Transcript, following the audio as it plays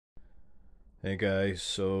Hey guys,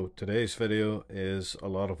 so today's video is a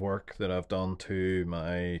lot of work that I've done to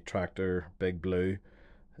my tractor Big Blue.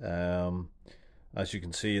 Um, as you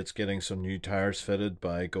can see, it's getting some new tires fitted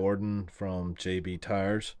by Gordon from JB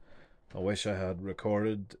Tires. I wish I had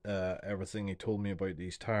recorded everything he told me about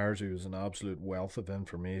these tires. He was an absolute wealth of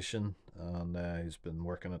information, and he's been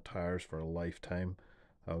working at tires for a lifetime.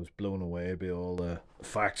 I was blown away by all the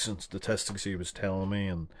facts and statistics he was telling me,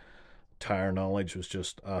 and tire knowledge was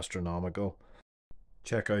just astronomical.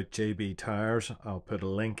 Check out JB Tires. I'll put a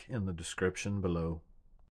link in the description below.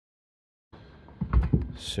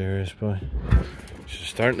 Serious boy. She's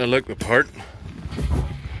starting to look the part.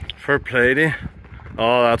 Fair play to you.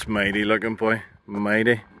 Oh, that's mighty looking, boy.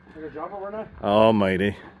 Mighty. Oh,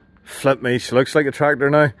 mighty. Flip me, she looks like a tractor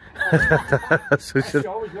now. So she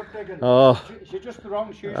always looked like she just the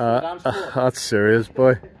wrong shoes for the dance floor. That's serious,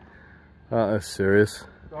 boy. That is serious.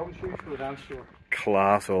 Wrong shoes for the dance floor.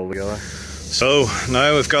 Class altogether. So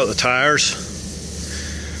now we've got the tires.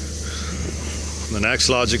 The next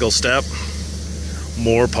logical step,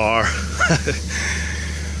 more power.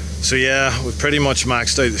 So yeah, we've pretty much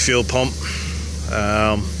maxed out the fuel pump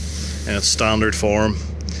in its standard form,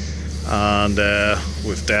 and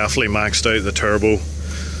we've definitely maxed out the turbo.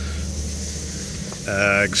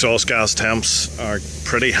 Exhaust gas temps are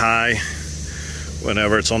pretty high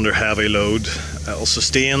whenever it's under heavy load. It'll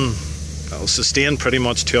sustain pretty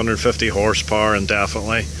much 250 horsepower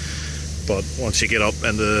indefinitely, but once you get up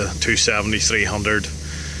into 270, 300,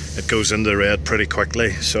 it goes into the red pretty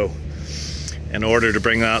quickly. So in order to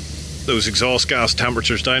bring those exhaust gas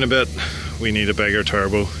temperatures down a bit, we need a bigger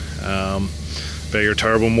turbo. Bigger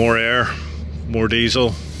turbo, more air, more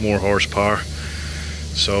diesel, more horsepower.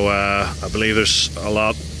 So I believe there's a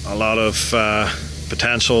lot of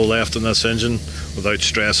potential left in this engine without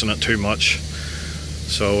stressing it too much.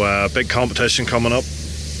 So big competition coming up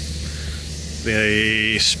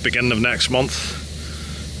the beginning of next month.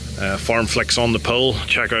 Farm Flicks on the Pull.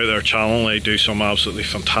 Check out their channel. They do some absolutely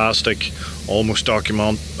fantastic, almost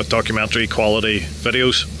documentary quality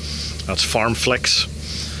videos. That's Farm Flicks.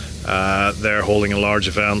 They're holding a large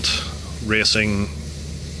event, racing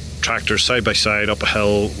tractors side by side up a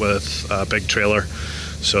hill with a big trailer.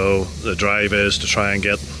 So the drive is to try and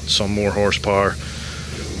get some more horsepower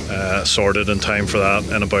sorted in time for that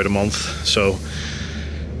in about a month. So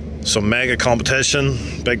some mega competition,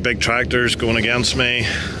 big tractors going against me,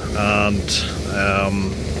 and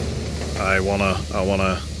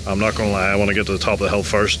I'm not gonna lie, I want to get to the top of the hill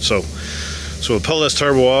first. So we'll pull this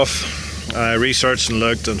turbo off. I researched and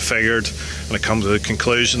looked and figured, and I come to the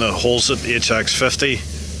conclusion that holset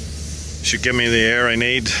HX50 should give me the air I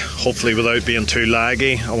need, hopefully without being too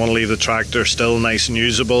laggy. I want to leave the tractor still nice and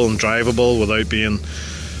usable and drivable without being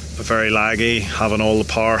very laggy, having all the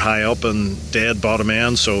power high up and dead bottom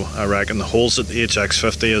end. So I reckon the holset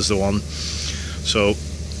HX50 is the one. So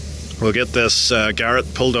we'll get this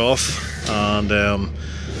Garrett pulled off and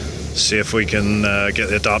see if we can get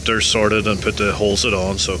the adapters sorted and put the holset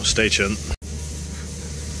on. So stay tuned.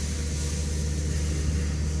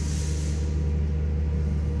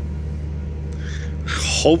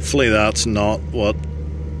 Hopefully that's not what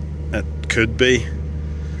it could be.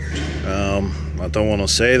 I don't want to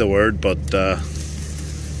say the word, but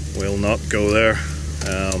we'll not go there.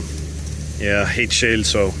 Yeah, heat shield,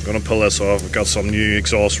 so I'm going to pull this off. I've got some new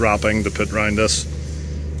exhaust wrapping to put around this,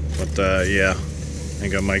 but yeah, I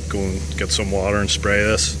think I might go and get some water and spray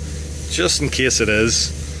this, just in case it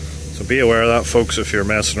is. So be aware of that, folks, if you're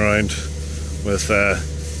messing around with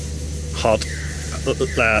hot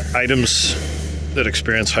items that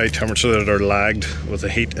experience high temperature that are lagged with the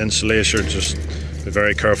heat insulation. Just be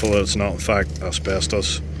very careful that it's not in fact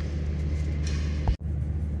asbestos.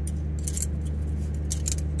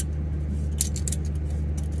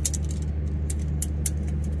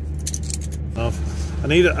 I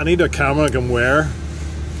need a camera I can wear.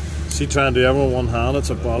 See, trying to do everything with one hand,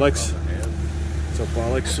 it's a bollocks. It's a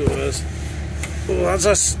bollocks, so it is. Oh,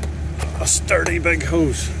 that's a sturdy big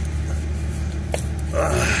hose.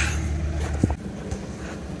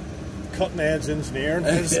 Cutting edge engineering.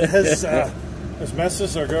 His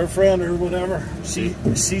missus or girlfriend or whatever,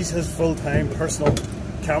 she's his full-time personal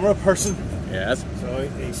camera person. Yes. So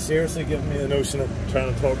he's seriously giving me the notion of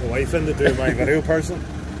trying to talk a wife into doing my video person.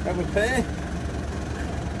 That would pay.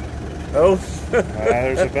 Oh.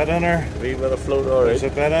 There's a bit in her. Wee bit of float, alright. There's a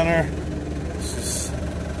bit in her. This is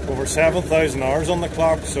over 7,000 hours on the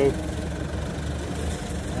clock, so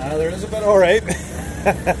there is a bit alright.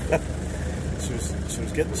 She was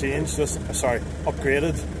getting changed,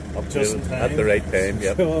 upgraded just in time. At the right time,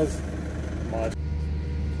 yep.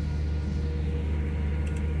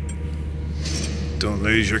 Don't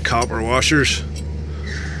lose your copper washers,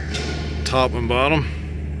 top and bottom.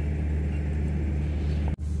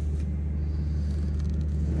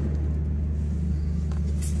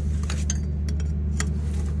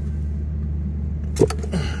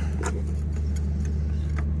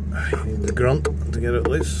 You need the grunt to get it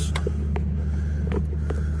loose.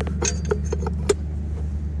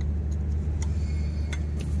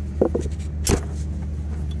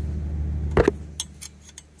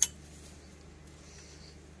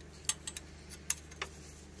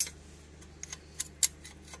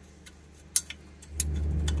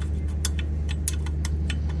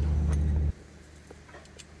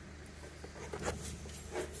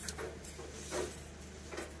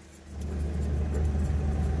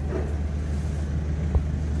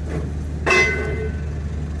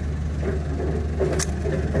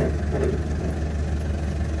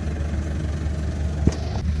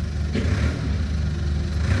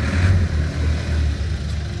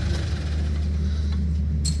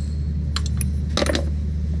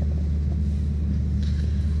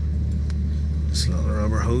 This little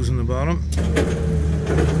rubber hose in the bottom.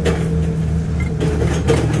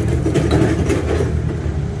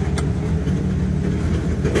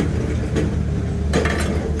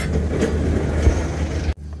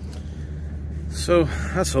 So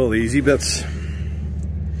that's all the easy bits.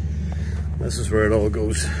 This is where it all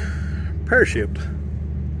goes pear-shaped.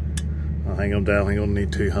 I think I'm definitely going to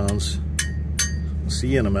need two hands. I'll see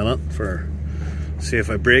you in a minute for see if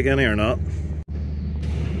I break any or not.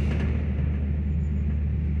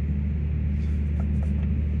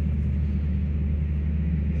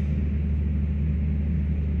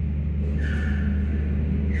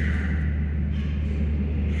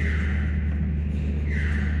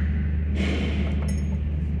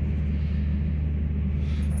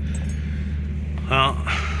 Well,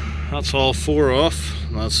 that's all four off.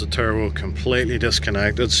 That's the turbo completely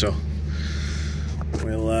disconnected, so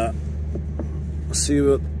we'll see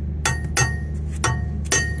what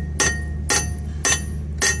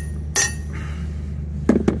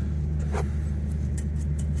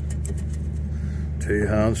two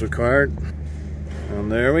hands required,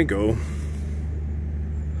 and there we go.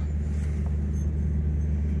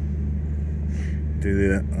 Do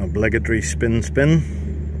the obligatory spin.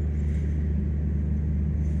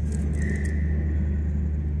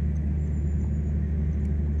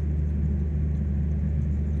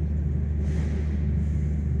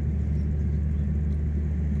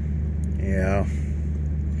 Yeah,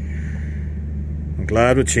 I'm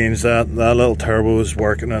glad we changed that. That little turbo is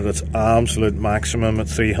working at its absolute maximum at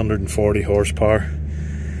 340 horsepower.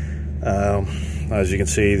 As you can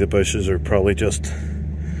see, the bushes are probably just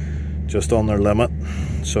on their limit.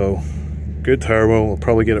 So good turbo. We'll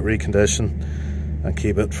probably get it reconditioned and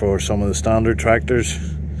keep it for some of the standard tractors.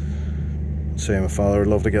 See, my father would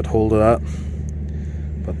love to get hold of that,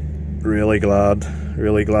 but really glad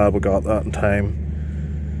we got that in time.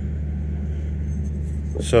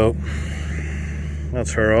 So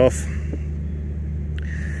that's her off.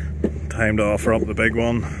 Time to offer up the big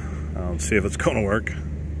one and see if it's gonna work.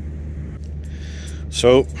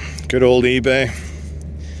 So good old eBay.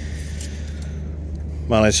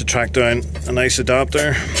 Managed to track down a nice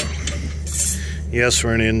adapter. Yes,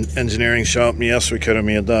 we're in an engineering shop, and yes, we could have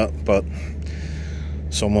made that, but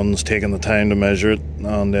someone's taken the time to measure it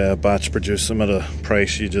and batch produce them at a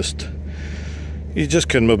price you just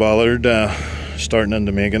couldn't be bothered starting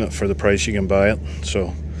into making it for the price you can buy it.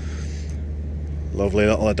 So lovely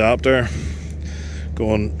little adapter,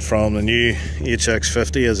 going from the new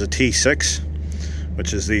HX50 as a T6,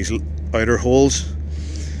 which is these outer holes,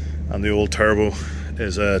 and the old turbo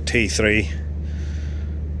is a T3.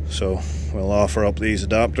 So we'll offer up these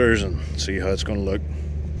adapters and see how it's going to look.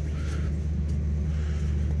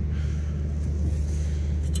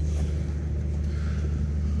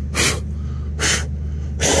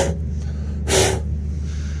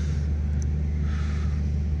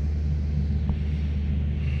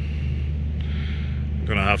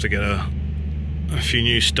 I'm gonna have to get a few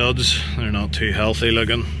new studs. They're not too healthy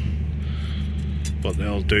looking, but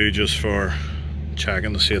they'll do just for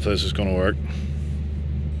checking to see if this is going to work.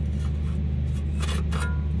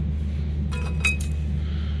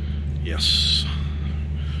 Yes.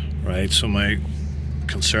 Right, so my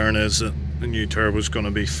concern is that the new turbo is going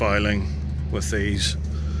to be filing with these,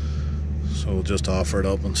 so we'll just offer it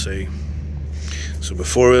up and see. So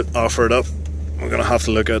before we offer it up, we're going to have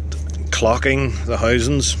to look at clocking the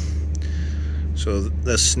housings. So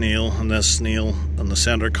this snail and the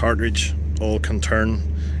center cartridge all can turn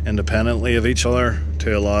independently of each other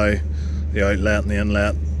to allow the outlet and the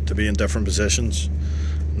inlet to be in different positions.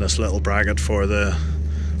 And this little bracket for the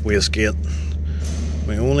wastegate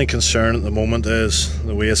My only concern at the moment is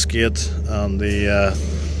the wastegate and the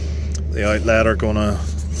outlet are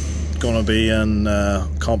gonna be in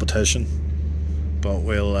competition, but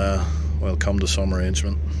we'll come to some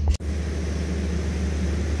arrangement.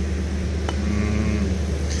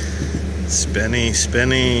 Spinny,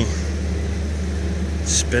 spinny,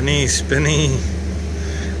 spinny, spinny.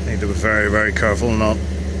 Need to be very, very careful not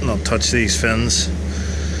touch these fins.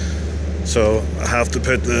 So I have to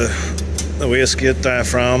put the wastegate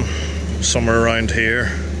diaphragm somewhere around here.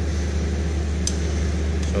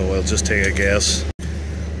 So we'll just take a guess.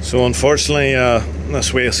 So unfortunately,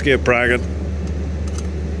 this wastegate bracket,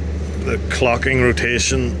 the clocking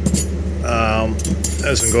rotation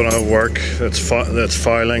isn't going to work. It's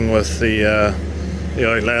fouling with the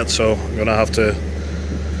outlet, so I'm going to have to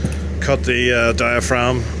cut the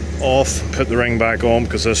diaphragm off, put the ring back on,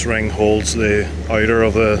 because this ring holds the outer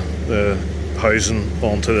of the housing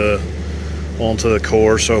onto the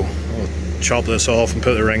core. So I'll chop this off and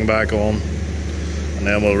put the ring back on, and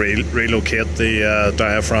then we'll relocate the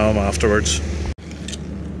diaphragm afterwards.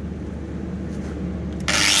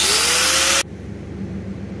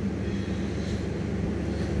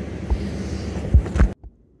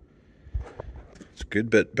 It's a good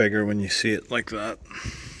bit bigger when you see it like that.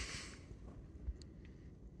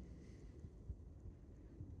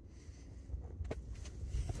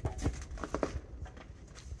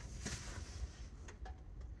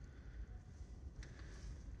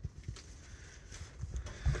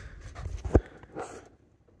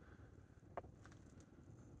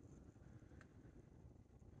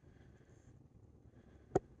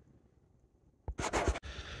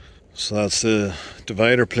 So that's the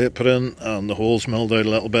divider plate put in, and the holes milled out a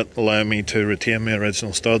little bit, allowing me to retain my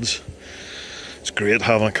original studs. It's great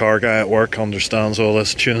having a car guy at work, understands all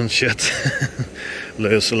this tuning shit.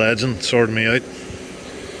 Lewis the legend sorted me out.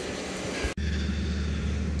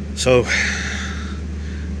 So,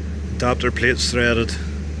 adapter plate's threaded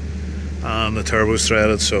and the turbo's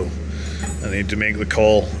threaded, so I need to make the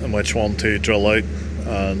call in which one to drill out,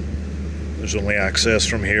 and there's only access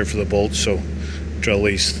from here for the bolts, so drill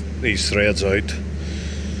these threads out.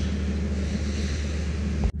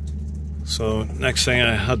 So next thing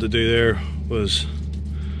I had to do there was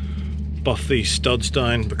buff these studs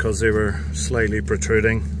down because they were slightly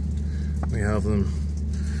protruding. We have them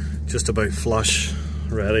just about flush,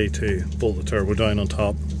 ready to bolt the turbo down on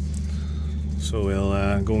top. So we'll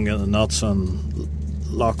go and get the nuts and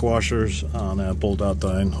lock washers and bolt that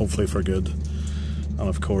down, hopefully for good. And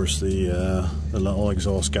of course the little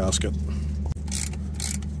exhaust gasket.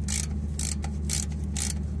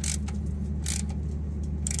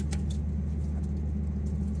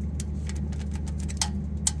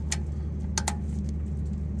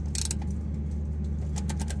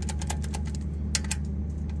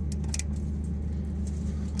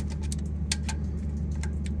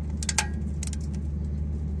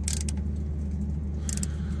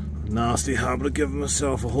 Nasty habit of giving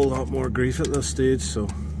myself a whole lot more grief at this stage, so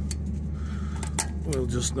we'll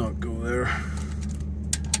just not go there.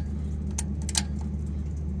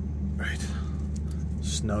 Right,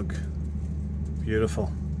 snug,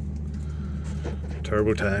 beautiful.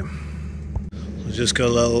 Turbo time. I just got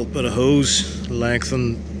a little bit of hose,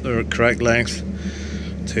 lengthen the correct length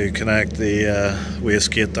to connect the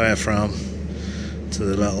wastegate diaphragm to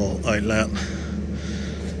the little outlet.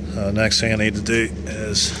 Next thing I need to do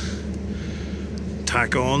is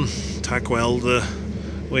tack weld the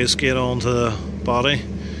wastegate onto the body,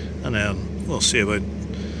 and then we'll see about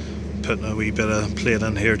putting a wee bit of plate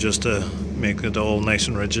in here just to make it all nice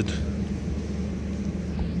and rigid.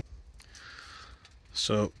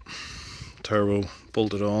 So turbo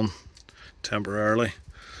bolted on temporarily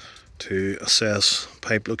to assess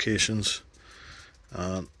pipe locations,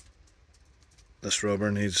 and this rubber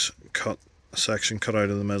needs a section cut out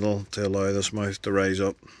of the middle to allow this mouth to rise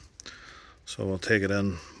up. So we'll take it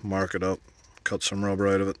in, mark it up, cut some rubber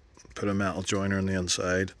out of it, put a metal joiner on the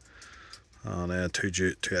inside, and two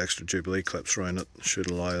extra Jubilee clips around it. Should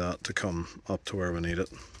allow that to come up to where we need it.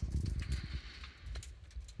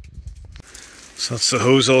 So that's the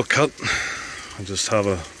hose all cut. I just have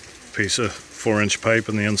a piece of 4-inch pipe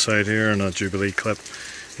on the inside here and a Jubilee clip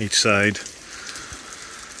each side.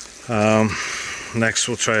 Next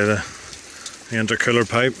we'll try the intercooler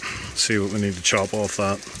pipe, see what we need to chop off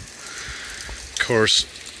that. Of course,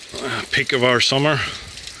 peak of our summer,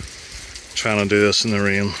 trying to do this in the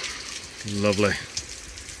rain. Lovely.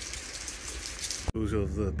 Hose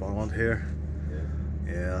of the bonnet here.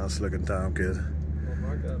 Yeah, that's looking damn good.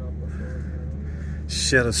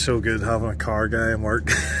 Shit, it's so good having a car guy in work.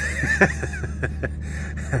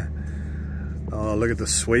 Oh, look at the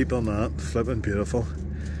sweep on that, flipping beautiful.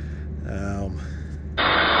 That's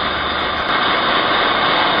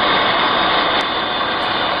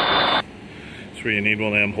where you need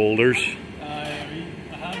one of them holders. I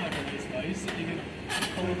have like a nice vise that you can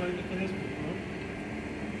pull about the place before.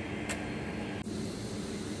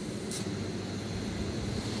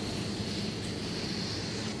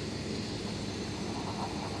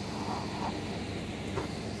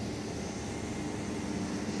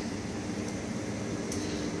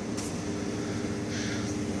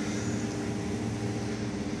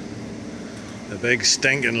 The big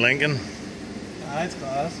stinking Lincoln. Ah, it's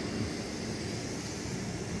class.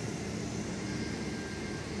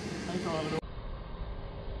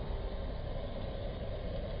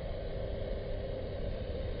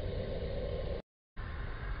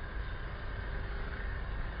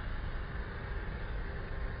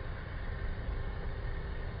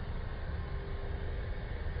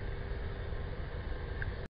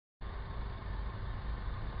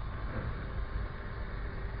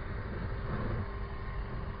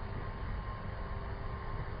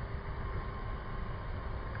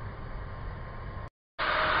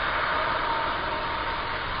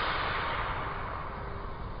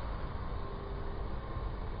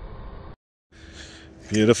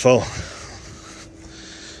 Beautiful.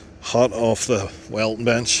 Hot off the welding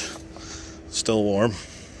bench. Still warm.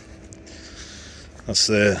 That's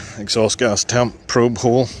the exhaust gas temp probe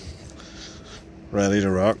hole. Ready to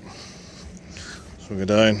rock. So we go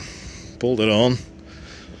down, bolt it on,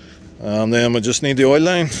 and then we just need the oil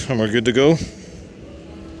line and we're good to go.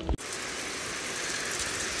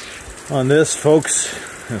 And this, folks,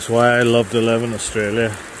 is why I love to live in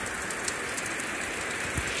Australia.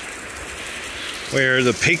 We're at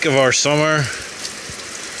the peak of our summer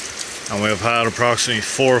and we've had approximately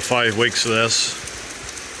 4 or 5 weeks of this.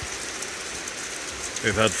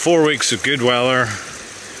 We've had 4 weeks of good weather.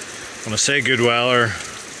 When I say good weather,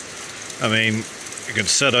 I mean you can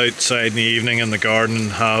sit outside in the evening in the garden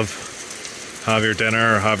and have your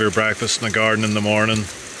dinner or have your breakfast in the garden in the morning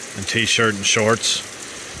in t-shirt and shorts.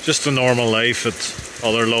 Just a normal life that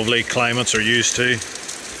other lovely climates are used to.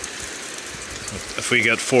 If we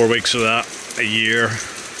get 4 weeks of that a year,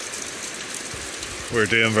 we're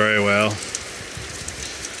doing very well.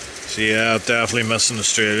 So yeah, definitely missing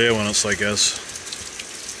Australia when it's like this.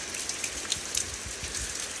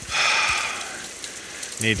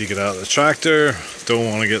 Need to get out of the tractor, don't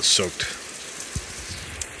want to get soaked.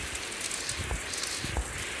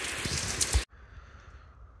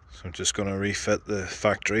 So I'm just going to refit the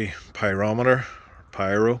factory pyrometer,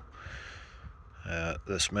 pyro.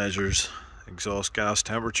 This measures exhaust gas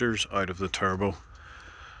temperatures out of the turbo,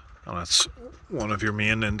 and it's one of your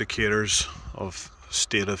main indicators of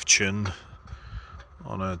state of tune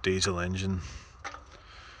on a diesel engine.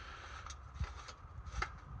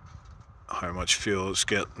 How much fuel it's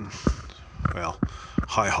getting, well,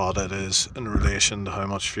 how hot it is in relation to how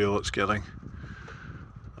much fuel it's getting,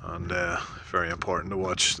 and very important to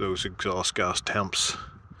watch those exhaust gas temps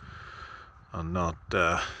and not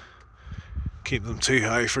keep them too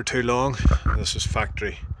high for too long. This is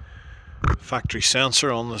factory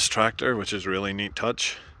sensor on this tractor, which is a really neat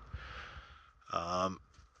touch.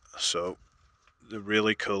 So the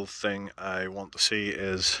really cool thing I want to see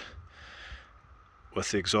is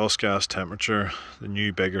with the exhaust gas temperature, the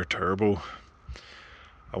new bigger turbo,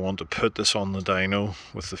 I want to put this on the dyno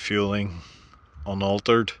with the fueling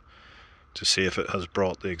unaltered to see if it has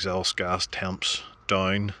brought the exhaust gas temps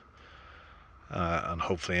down, and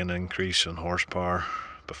hopefully an increase in horsepower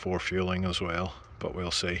before fueling as well, but we'll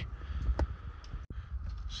see.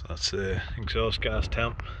 So that's the exhaust gas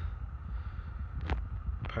temp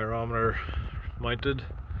pyrometer mounted.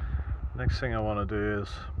 Next thing I want to do is,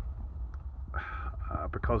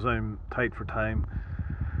 because I'm tight for time,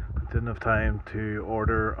 I didn't have time to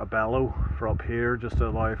order a bellow for up here just to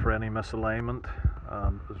allow for any misalignment,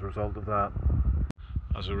 and as a result of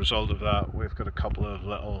that we've got a couple of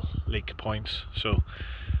little leak points, so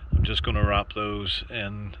I'm just going to wrap those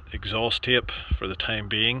in exhaust tape for the time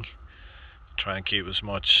being, try and keep as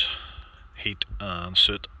much heat and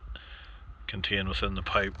soot contained within the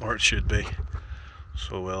pipe where it should be.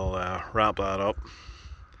 So we'll wrap that up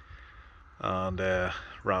and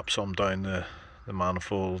wrap some down the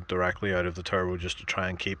manifold directly out of the turbo, just to try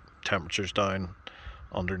and keep temperatures down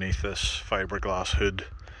underneath this fiberglass hood,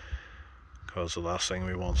 because the last thing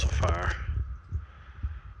we want is a fire.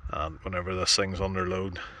 And whenever this thing's under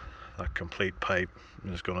load, that complete pipe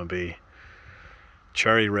is going to be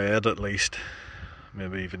cherry red at least,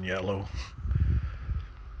 maybe even yellow.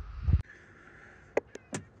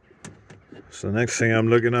 So the next thing I'm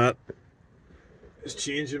looking at is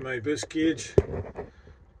changing my boost gauge.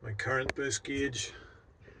 My current boost gauge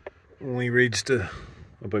only reads to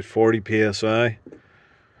about 40 psi,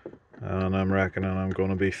 and I'm reckoning I'm going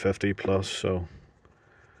to be 50 plus, so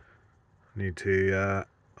I need to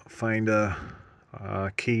find a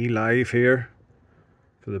key live here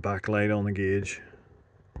for the backlight on the gauge.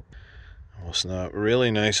 Wasn't that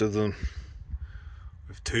really nice of them?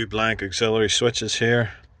 With 2 blank auxiliary switches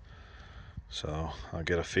here, so I'll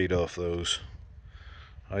get a feed off those.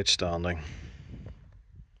 Outstanding.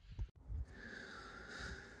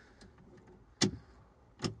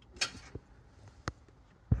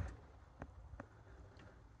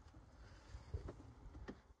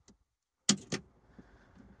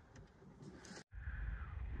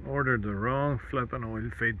 Ordered the wrong flipping oil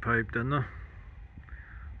feed pipe, didn't I?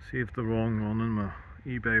 Saved the wrong one in my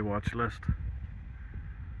eBay watch list.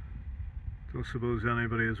 Don't suppose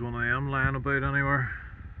anybody has one I am lying about anywhere.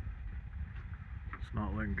 It's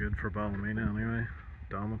not looking good for Ballymena anyway.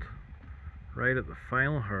 Damn it. Right at the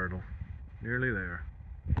final hurdle. Nearly there.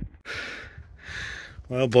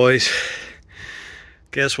 Well boys,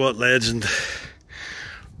 guess what legend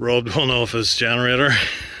robbed one off his generator?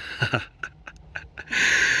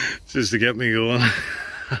 Just to get me going.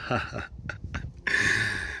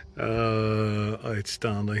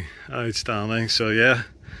 Outstanding, outstanding. So yeah,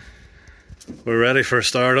 we're ready for a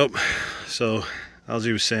startup. So as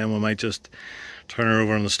he was saying, we might just turn her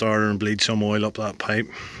over on the starter and bleed some oil up that pipe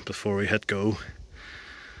before we hit go.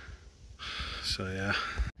 So yeah,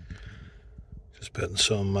 just putting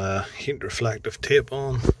some heat reflective tape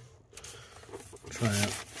on.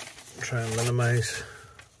 Try and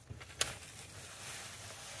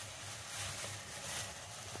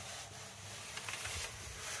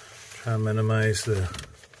minimize the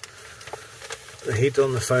heat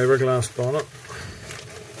on the fiberglass bonnet.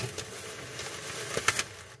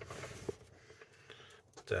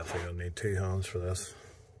 Definitely gonna need 2 hands for this.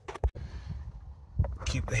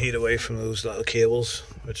 Keep the heat away from those little cables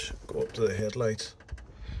which go up to the headlights,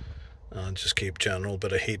 and just keep general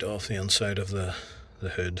bit of heat off the inside of the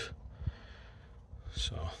hood.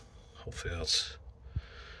 So hopefully that's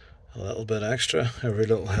a little bit extra. Every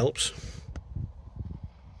little helps.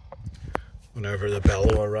 Whenever the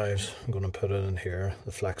bellow arrives, I'm going to put it in here,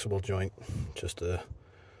 the flexible joint, just to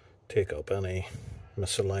take up any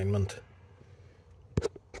misalignment.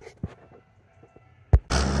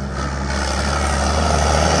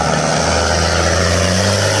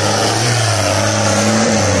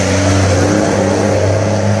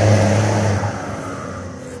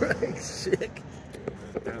 Sick.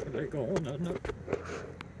 Definitely going, isn't it?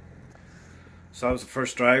 So that was the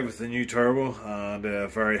first drive with the new turbo, and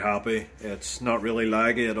very happy. It's not really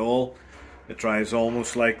laggy at all. It drives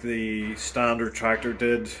almost like the standard tractor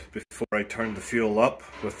did before I turned the fuel up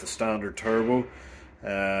with the standard turbo.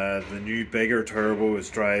 The new bigger turbo is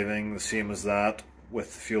driving the same as that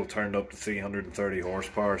with the fuel turned up to 330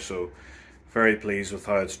 horsepower, so very pleased with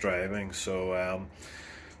how it's driving. So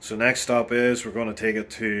so next stop is we're going to take it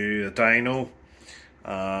to the dyno,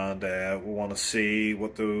 and we want to see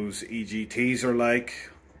what those EGTs are like,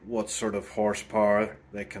 what sort of horsepower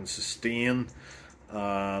they can sustain,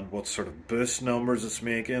 and what sort of boost numbers it's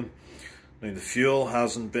making. Now the fuel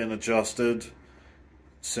hasn't been adjusted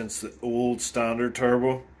since the old standard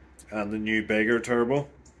turbo and the new bigger turbo.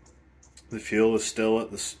 The fuel is still at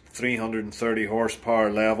the 330 horsepower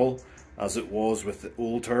level as it was with the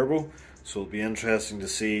old turbo, so it'll be interesting to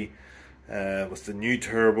see with the new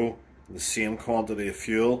turbo, the same quantity of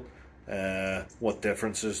fuel, what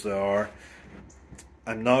differences there are.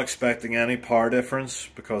 I'm not expecting any power difference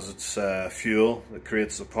because it's fuel that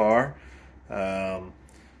creates the power. I'm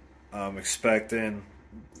expecting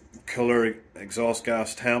cooler exhaust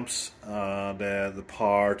gas temps and the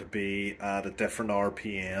power to be at a different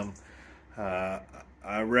RPM.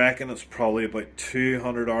 I reckon it's probably about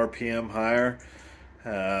 200 RPM higher,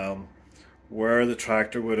 where the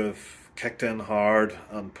tractor would have kicked in hard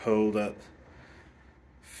and pulled at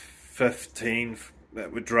 15.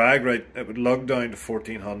 It would drag right, it would lug down to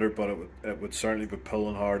 1400, but it would certainly be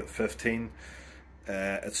pulling hard at 15.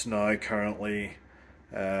 It's now currently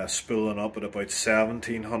spooling up at about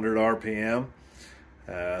 1700 RPM.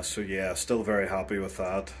 So yeah, still very happy with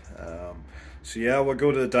that. So yeah, we'll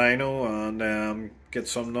go to the dyno and get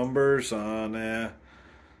some numbers, and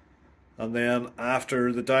then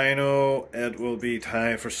after the dyno it will be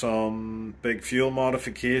time for some big fuel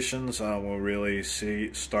modifications, and we'll really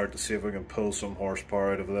start to see if we can pull some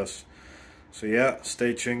horsepower out of this. So yeah,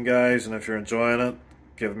 stay tuned guys, and if you're enjoying it,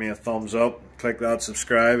 give me a thumbs up, click that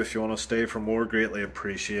subscribe if you want to stay for more, greatly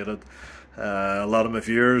appreciated. A lot of my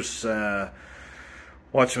viewers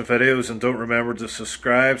watch my videos and don't remember to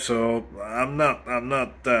subscribe. So I'm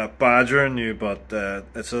not badgering you, but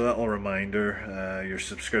it's a little reminder. Your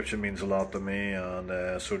subscription means a lot to me,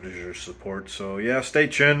 and so does your support. So yeah, stay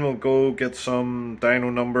tuned. We'll go get some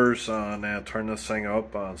dyno numbers and turn this thing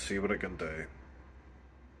up and see what it can do.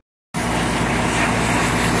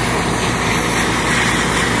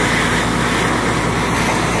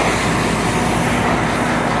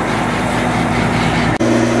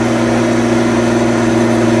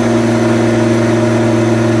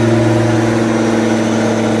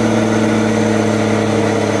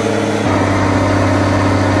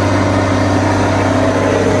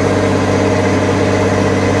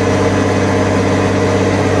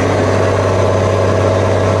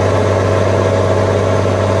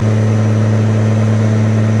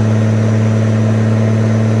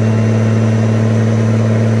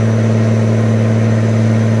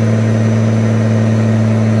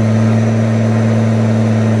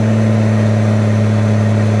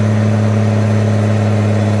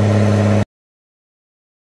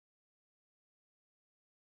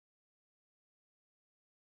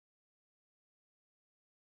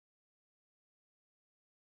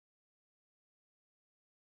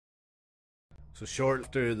 So short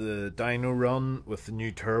after the dyno run with the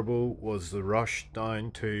new turbo was the rush down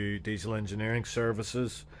to Diesel Engineering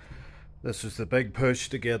Services. This was the big push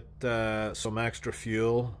to get some extra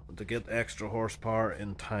fuel, to get extra horsepower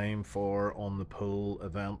in time for On the Pull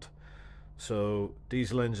event. So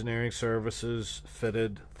Diesel Engineering Services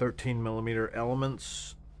fitted 13mm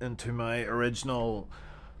elements into my original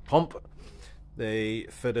pump. They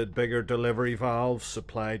fitted bigger delivery valves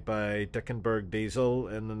supplied by Dickenburg Diesel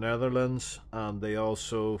in the Netherlands, and they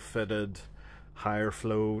also fitted higher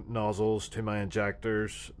flow nozzles to my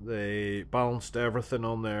injectors. They balanced everything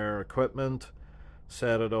on their equipment,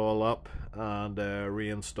 set it all up, and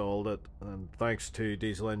reinstalled it. And thanks to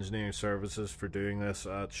Diesel Engineering Services for doing this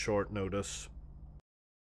at short notice.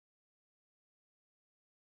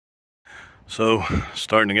 So,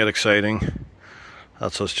 starting to get exciting.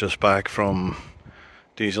 That's us just back from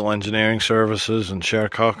Diesel Engineering Services in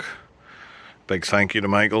Shercock. Big thank you to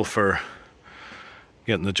Michael for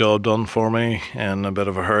getting the job done for me in a bit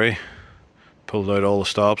of a hurry. Pulled out all the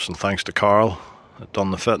stops, and thanks to Carl that done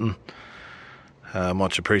the fitting.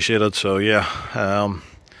 Much appreciated. So yeah,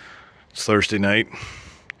 it's Thursday night.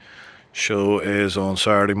 Show is on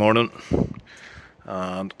Saturday morning,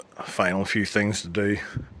 and a final few things to do.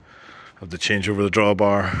 Have to change over the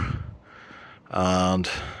drawbar, and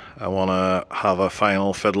I want to have a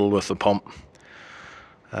final fiddle with the pump.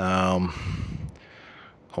 I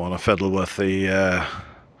want to fiddle with the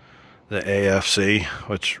AFC,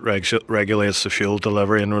 which regulates the fuel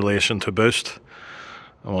delivery in relation to boost.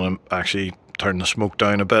 I want to actually turn the smoke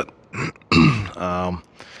down a bit.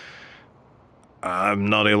 I'm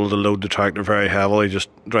not able to load the tractor very heavily, just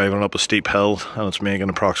driving up a steep hill, and it's making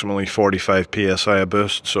approximately 45 psi of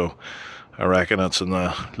boost, so I reckon it's in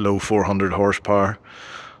the low 400 horsepower,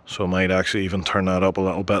 so I might actually even turn that up a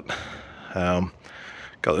little bit.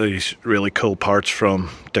 Got these really cool parts from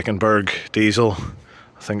Dickenburg Diesel,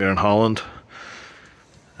 I think they're in Holland.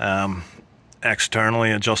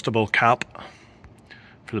 Externally adjustable cap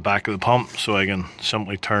for the back of the pump, so I can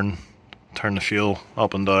simply turn the fuel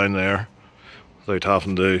up and down there without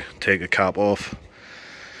having to take a cap off.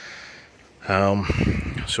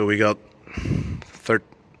 So we got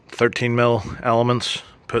 13mm elements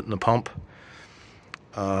put in the pump,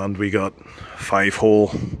 and we got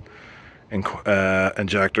 5-hole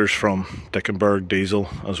injectors from Dickenburg Diesel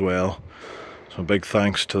as well. So big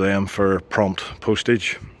thanks to them for prompt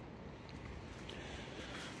postage.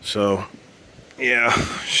 So yeah,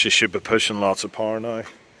 she should be pushing lots of power now,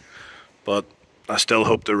 but I still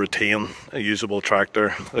hope to retain a usable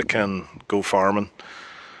tractor that can go farming.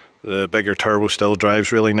 The bigger turbo still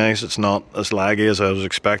drives really nice. It's not as laggy as I was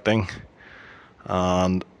expecting,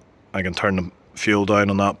 and I can turn the fuel down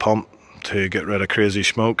on that pump to get rid of crazy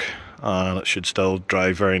smoke, and it should still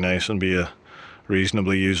drive very nice and be a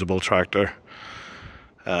reasonably usable tractor.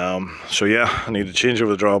 So yeah, I need to change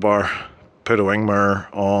over the drawbar, put a wing mirror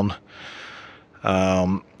on.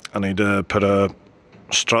 I need to put a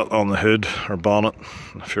strut on the hood or bonnet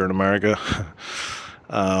if you're in America.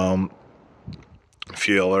 A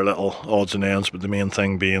few other little odds and ends, but the main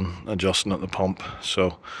thing being adjusting at the pump.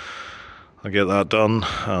 So I'll get that done,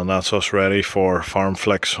 and that's us ready for Farm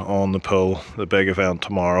Flicks on the Pull, the big event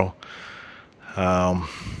tomorrow.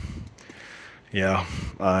 Yeah,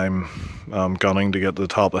 I'm gunning to get to the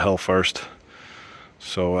top of the hill first,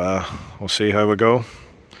 so we'll see how we go.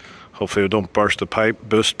 Hopefully we don't burst the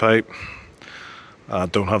boost pipe.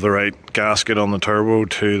 Don't have the right gasket on the turbo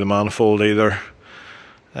to the manifold either.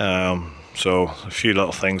 So a few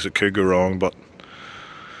little things that could go wrong, but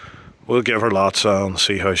we'll give her lots and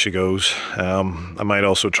see how she goes. I might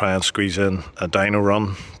also try and squeeze in a dyno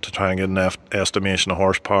run to try and get an estimation of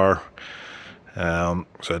horsepower,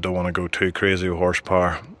 because I don't want to go too crazy with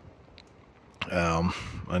horsepower.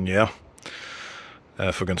 And yeah,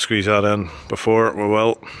 if we can squeeze that in before, we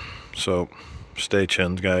will. So stay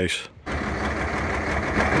tuned, guys.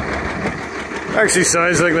 Actually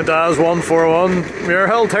sounds like my dad's 141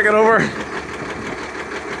 Muirhill taking over.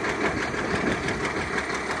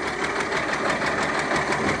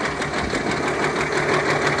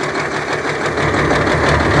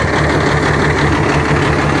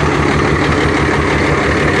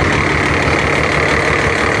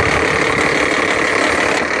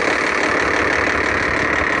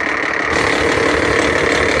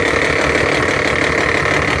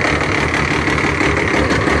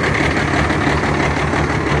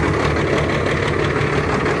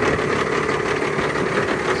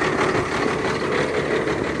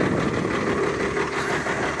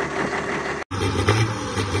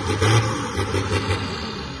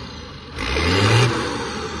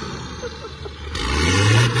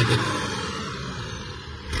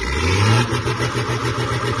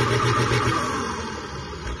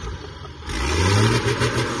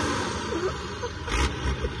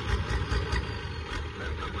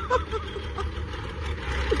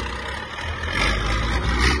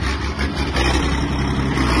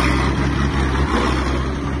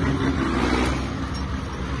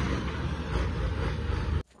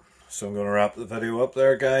 So I'm going to wrap the video up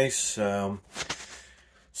there, guys.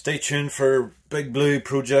 Stay tuned for Big Blue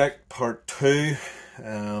Project Part 2.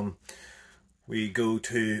 We go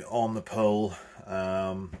to On the Pull.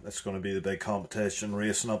 It's going to be the big competition,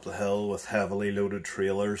 racing up the hill with heavily loaded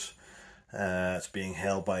trailers. It's being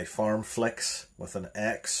held by Farm Flicks with an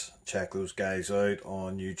X. Check those guys out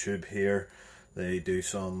on YouTube here. They do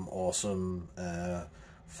some awesome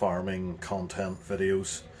farming content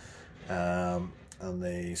videos. And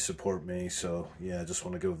they support me, so yeah, I just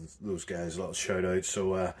want to give those guys a little shout out.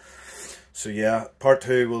 So yeah, part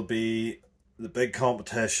 2 will be the big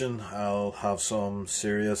competition. I'll have some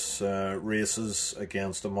serious races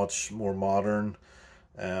against a much more modern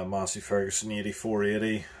Massey Ferguson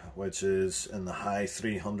 8480, which is in the high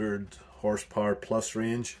 300 horsepower plus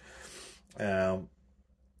range. So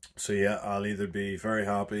yeah, I'll either be very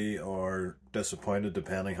happy or disappointed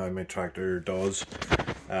depending how my tractor does.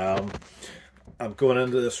 I'm going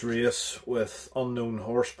into this race with unknown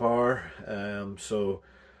horsepower, so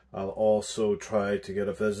I'll also try to get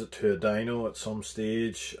a visit to a dyno at some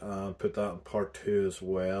stage and put that in part 2 as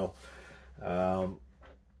well. I'll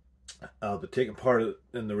be taking part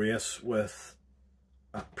in the race with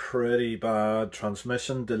a pretty bad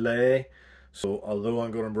transmission delay, so although I'm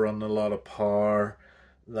going to be running a lot of power,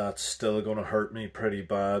 that's still going to hurt me pretty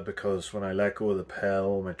bad, because when I let go of the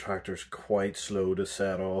pedal, my tractor's quite slow to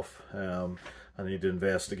set off. I need to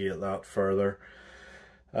investigate that further.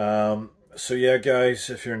 So yeah, guys,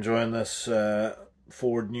 if you're enjoying this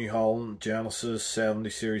Ford New Holland Genesis 70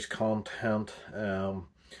 series content,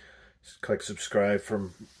 click subscribe for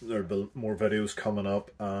there'll be more videos coming up.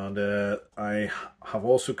 And I have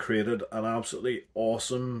also created an absolutely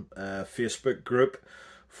awesome Facebook group,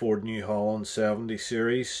 Ford New Holland 70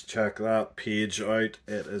 series. Check that page out.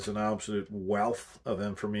 It is an absolute wealth of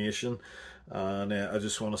information. And I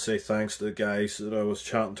just want to say thanks to the guys that I was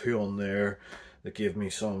chatting to on there that gave me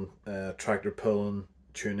some tractor pulling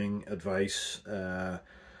tuning advice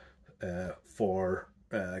for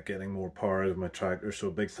getting more power out of my tractor.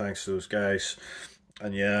 So big thanks to those guys.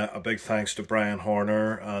 And yeah, a big thanks to Brian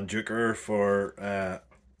Horner and Duker for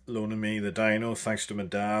loaning me the dyno. Thanks to my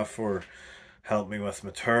dad for helping me with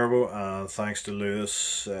my turbo, and thanks to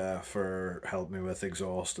Lewis for helping me with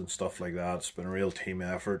exhaust and stuff like that. It's been a real team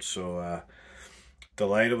effort, so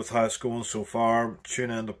delighted with how it's going so far.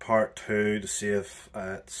 Tune in to part 2 to see if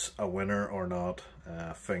it's a winner or not.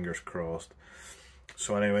 Fingers crossed.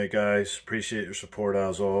 So anyway, guys, appreciate your support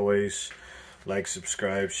as always. Like,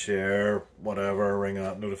 subscribe, share, whatever, ring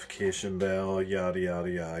that notification bell, yada yada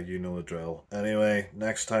yada, you know the drill. Anyway,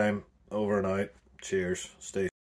 next time, over and out. Cheers. Stay